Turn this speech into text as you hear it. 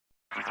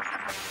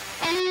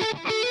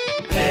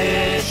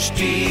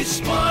HT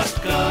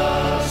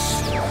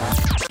Smartcast.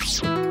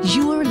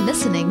 You are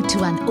listening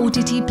to an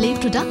OTT Play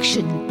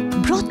production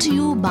brought to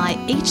you by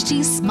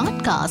HT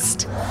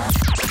Smartcast.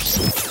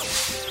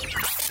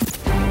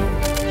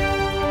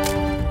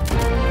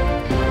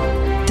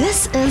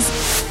 This is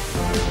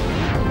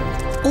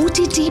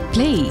OTT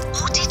Play.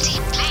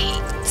 OTT Play.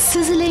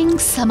 Sizzling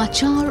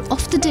Samachar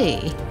of the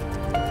Day.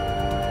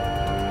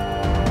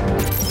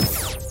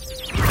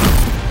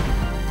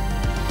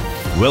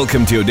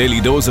 Welcome to your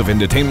daily dose of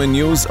entertainment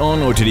news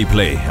on OTT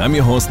Play. I'm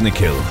your host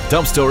Nikhil.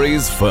 Top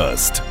stories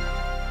first.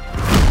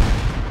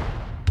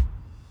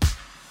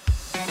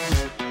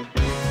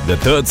 The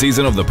third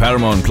season of the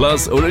Paramount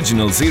Plus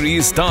original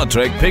series Star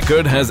Trek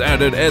Picard has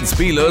added Ed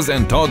Spielers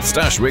and Todd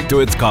Stashwick to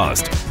its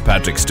cast.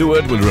 Patrick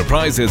Stewart will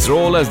reprise his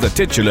role as the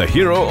titular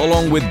hero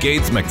along with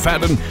Gates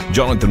McFadden,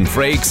 Jonathan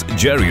Frakes,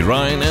 Jerry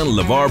Ryan and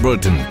LeVar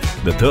Burton.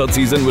 The third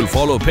season will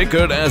follow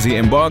Picard as he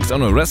embarks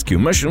on a rescue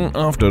mission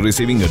after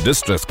receiving a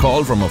distress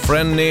call from a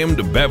friend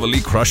named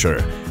Beverly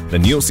Crusher. The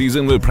new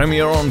season will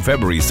premiere on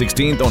February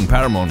 16th on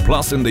Paramount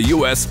Plus in the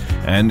US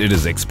and it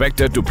is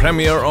expected to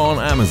premiere on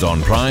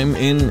Amazon Prime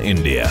in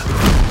India.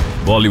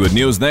 Bollywood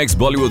news next.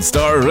 Bollywood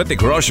star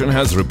Hrithik Roshan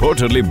has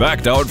reportedly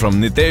backed out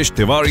from Nitesh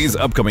Tiwari's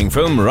upcoming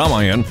film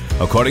Ramayan,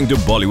 according to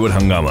Bollywood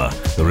Hungama.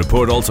 The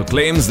report also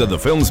claims that the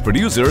film's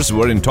producers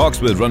were in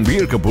talks with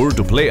Ranbir Kapoor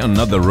to play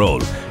another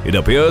role. It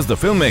appears the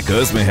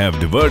filmmakers may have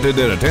diverted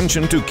their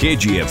attention to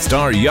K.G.F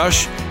star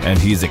Yash, and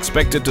he's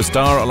expected to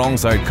star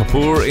alongside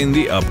Kapoor in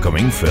the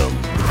upcoming film.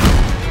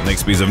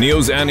 Next piece of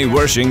news, Annie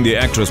Wershing, the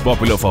actress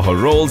popular for her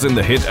roles in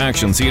the hit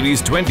action series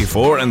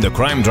 24 and the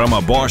crime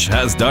drama Bosch,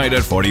 has died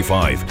at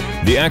 45.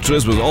 The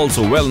actress was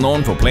also well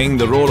known for playing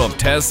the role of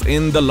Tess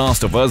in The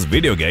Last of Us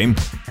video game,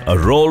 a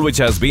role which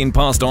has been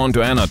passed on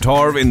to Anna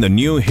Torv in the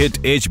new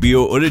hit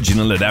HBO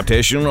original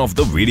adaptation of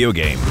the video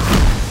game.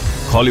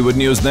 Hollywood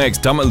news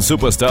next. Tamil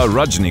superstar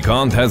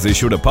Rajinikanth has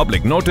issued a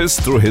public notice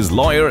through his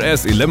lawyer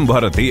S.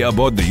 Ilambharathi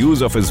about the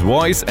use of his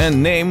voice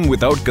and name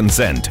without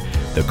consent.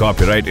 The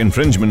copyright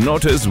infringement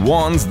notice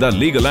warns that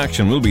legal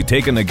action will be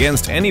taken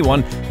against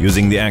anyone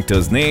using the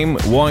actor's name,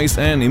 voice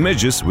and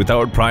images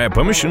without prior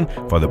permission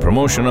for the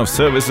promotion of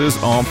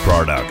services or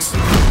products.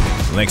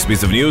 Next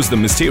piece of news, the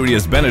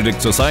mysterious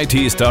Benedict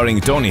Society starring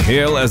Tony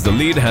Hale as the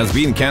lead has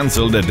been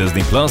cancelled at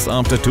Disney Plus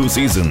after 2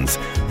 seasons.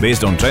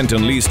 Based on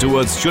Trenton Lee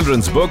Stewart's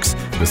children's books,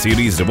 the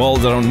series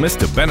revolves around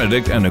Mr.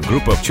 Benedict and a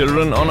group of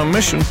children on a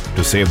mission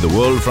to save the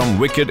world from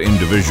wicked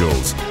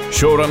individuals.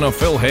 Showrunner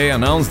Phil Hay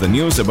announced the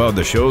news about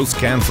the show's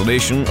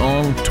cancellation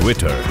on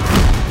Twitter.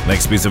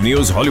 Next piece of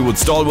news, Hollywood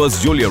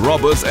stalwarts Julia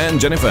Roberts and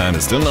Jennifer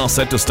Aniston are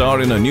set to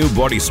star in a new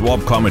body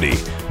swap comedy.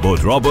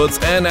 Both Roberts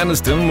and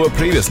Aniston were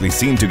previously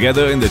seen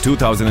together in the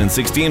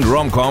 2016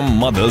 rom-com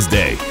Mother's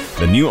Day.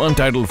 The new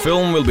untitled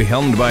film will be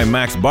helmed by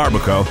Max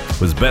Barbakow,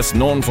 who is best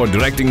known for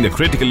directing the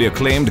critically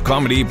acclaimed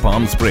comedy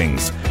Palm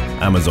Springs.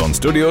 Amazon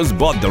Studios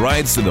bought the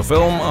rights to the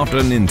film after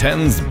an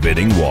intense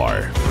bidding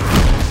war.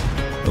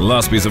 The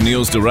last piece of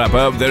news to wrap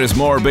up, there is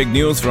more big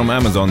news from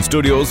Amazon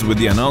Studios with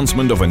the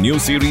announcement of a new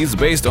series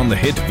based on the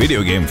hit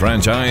video game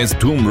franchise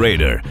Tomb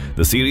Raider.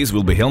 The series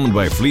will be helmed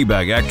by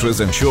Fleabag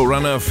actress and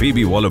showrunner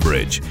Phoebe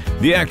Waller-Bridge.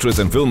 The actress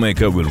and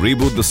filmmaker will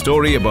reboot the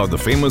story about the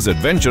famous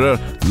adventurer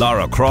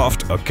Lara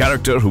Croft, a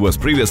character who was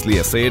previously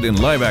essayed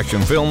in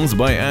live-action films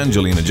by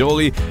Angelina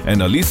Jolie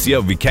and Alicia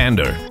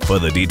Vikander.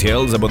 Further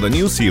details about the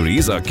new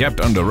series are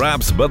kept under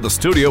wraps, but the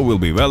studio will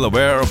be well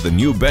aware of the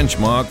new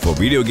benchmark for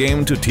video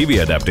game to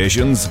TV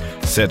adaptations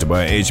set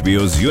by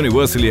HBO's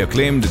universally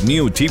acclaimed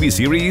new TV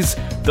series,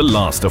 The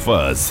Last of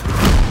Us.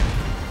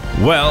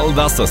 Well,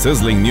 that's the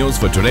sizzling news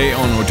for today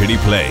on OTT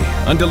Play.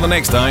 Until the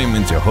next time,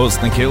 it's your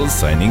host Nikhil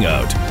signing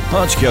out.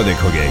 Aaj kya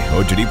dekhoge?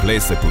 OTT Play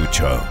se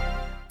poocho.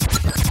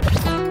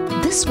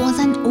 This was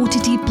an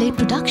OTT Play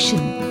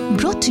production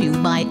brought to you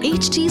by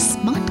HT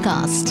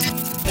Smartcast.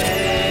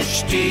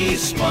 HT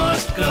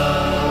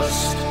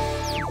Smartcast.